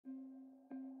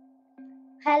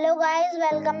Hello guys,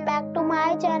 welcome back to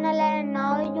my channel and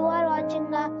now you are watching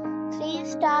a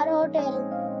 3-star hotel.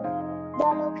 The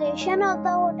location of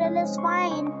the hotel is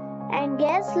fine and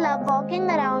guests love walking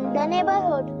around the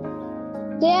neighborhood.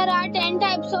 There are 10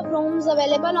 types of rooms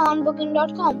available on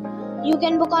booking.com. You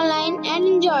can book online and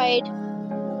enjoy it.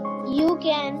 You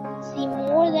can see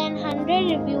more than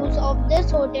 100 reviews of this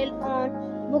hotel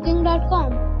on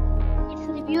booking.com. Its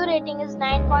review rating is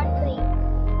 9.3.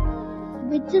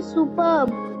 which is superb.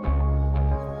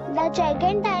 The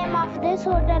check-in time of this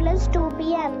hotel is 2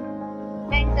 p.m.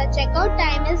 and the checkout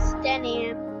time is 10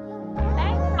 a.m.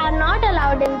 Pets are not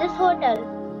allowed in this hotel.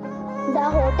 The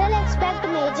hotel accepts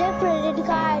major credit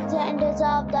cards and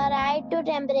reserves the right to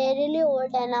temporarily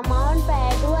hold an amount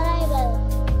prior to arrival.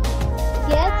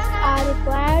 Guests are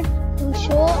required to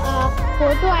show a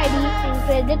photo ID and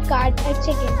credit card at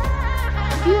check-in.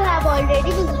 If you have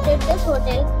already visited this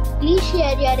hotel, please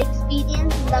share your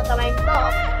experience in the comment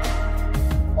box.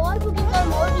 For booking or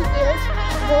more details,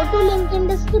 go to link in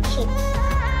description.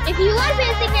 If you are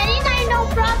facing any kind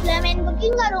of problem in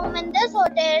booking a room in this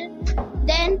hotel,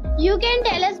 then you can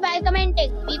tell us by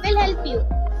commenting. We will help you.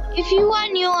 If you are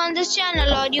new on this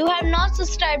channel or you have not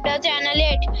subscribed our channel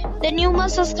yet, then you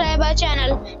must subscribe our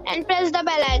channel and press the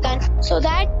bell icon so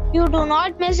that you do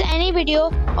not miss any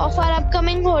video of our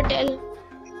upcoming hotel.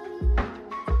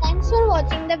 Thanks for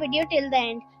watching the video till the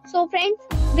end. So friends,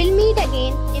 we'll meet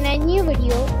again in a new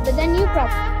video with a new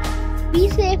property. Be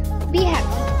safe, be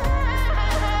happy.